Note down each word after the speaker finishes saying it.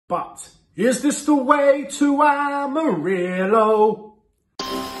But is this the way to Amarillo?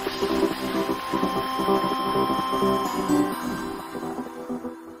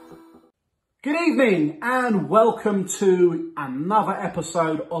 Good evening and welcome to another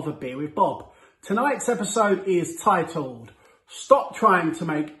episode of A Beer with Bob. Tonight's episode is titled, Stop Trying to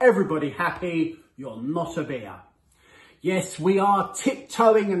Make Everybody Happy, You're Not a Beer. Yes, we are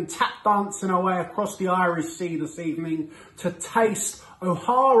tiptoeing and tap dancing our way across the Irish Sea this evening to taste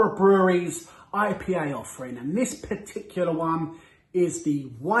O'Hara Brewery's IPA offering. And this particular one is the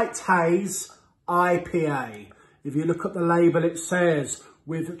White Haze IPA. If you look at the label, it says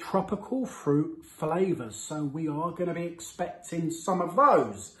with tropical fruit flavours. So we are going to be expecting some of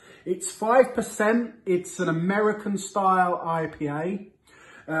those. It's 5%. It's an American style IPA.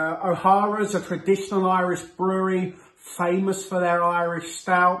 O'Hara's a traditional Irish brewery, famous for their Irish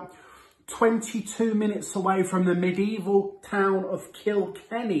stout. 22 minutes away from the medieval town of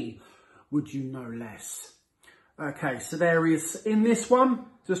Kilkenny, would you know less? Okay, so there is, in this one,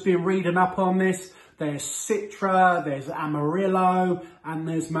 just been reading up on this, there's Citra, there's Amarillo, and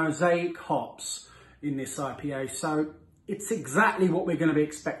there's Mosaic hops in this IPA. So it's exactly what we're going to be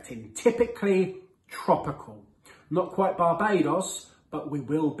expecting. Typically tropical. Not quite Barbados, but we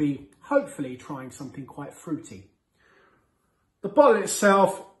will be hopefully trying something quite fruity. The bottle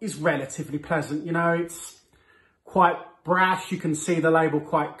itself is relatively pleasant. You know, it's quite brash. You can see the label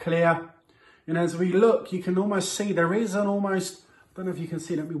quite clear. And as we look, you can almost see there is an almost, I don't know if you can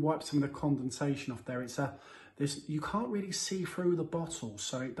see, let me wipe some of the condensation off there. You can't really see through the bottle,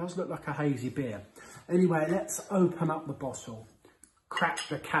 so it does look like a hazy beer. Anyway, let's open up the bottle. Crack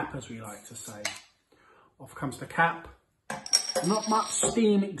the cap, as we like to say. Off comes the cap. Not much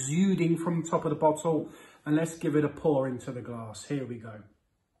steam exuding from the top of the bottle. And let's give it a pour into the glass. Here we go.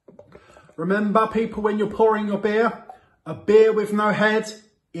 Remember, people, when you're pouring your beer, a beer with no head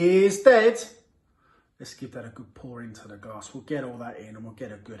is dead. Let's give that a good pour into the glass. We'll get all that in and we'll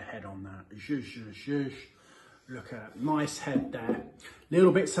get a good head on that. Zhush, zhush, zhush. Look at that. Nice head there.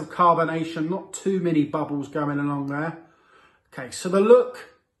 Little bits of carbonation, not too many bubbles going along there. Okay, so the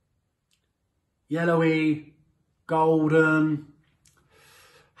look, yellowy, golden,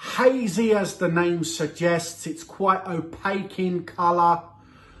 hazy as the name suggests. It's quite opaque in colour.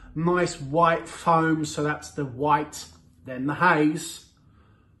 Nice white foam, so that's the white, then the haze.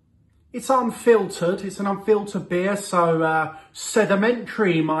 It's unfiltered. It's an unfiltered beer, so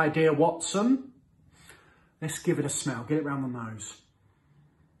sedimentary, my dear Watson. Let's give it a smell. Get it round the nose.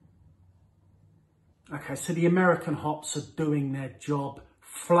 Okay, so the American hops are doing their job,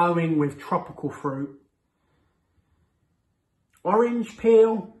 flowing with tropical fruit. Orange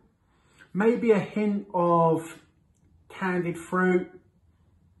peel, maybe a hint of candied fruit,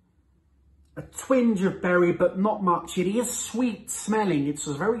 a twinge of berry, but not much. It is sweet smelling. It's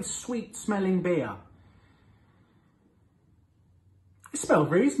a very sweet smelling beer. It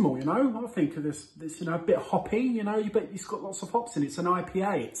smells reasonable, you know. I think of this, you know, a bit hoppy, you know, but it's got lots of hops in it. It's an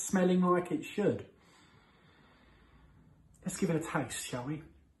IPA. It's smelling like it should. Let's give it a taste, shall we?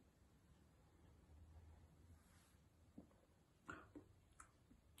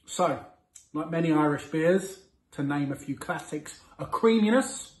 So, like many Irish beers, to name a few classics, a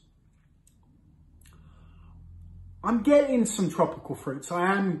creaminess. I'm getting some tropical fruits.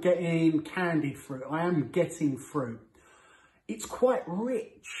 I am getting candied fruit. I am getting fruit. It's quite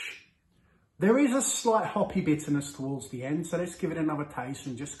rich. There is a slight hoppy bitterness towards the end, so let's give it another taste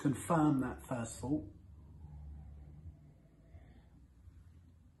and just confirm that first thought.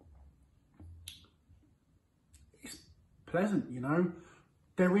 It's pleasant, you know.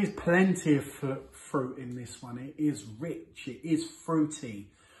 There is plenty of fruit in this one. It is rich, it is fruity.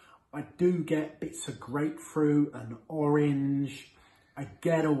 I do get bits of grapefruit and orange. I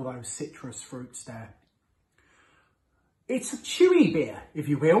get all those citrus fruits there. It's a chewy beer, if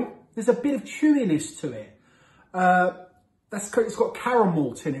you will. There's a bit of chewiness to it. It's got caramel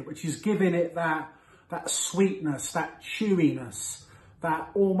malt in it, which is giving it that sweetness, that chewiness, that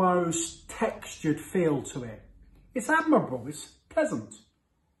almost textured feel to it. It's admirable, it's pleasant.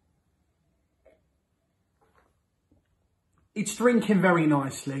 It's drinking very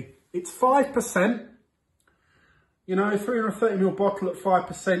nicely. It's 5%. You know, 330ml bottle at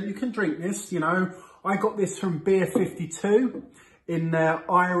 5%. You can drink this, you know. I got this from Beer 52 in their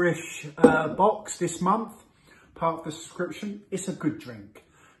Irish box this month, part of the subscription. It's a good drink.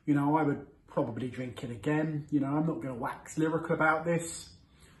 You know, I would probably drink it again. You know, I'm not going to wax lyrical about this.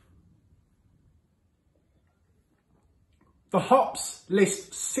 The hops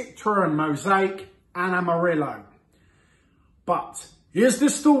list Citra and Mosaic and Amarillo. But is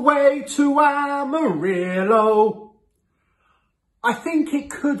this the way to Amarillo? I think it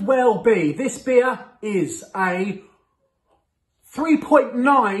could well be. This beer is a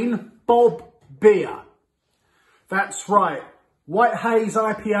 3.9 Bob beer. That's right. White Haze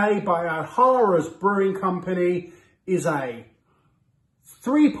IPA by O'Hara's Brewing Company is a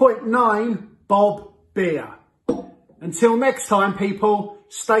 3.9 Bob beer. Until next time, people,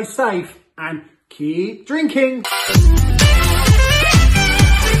 stay safe and keep drinking.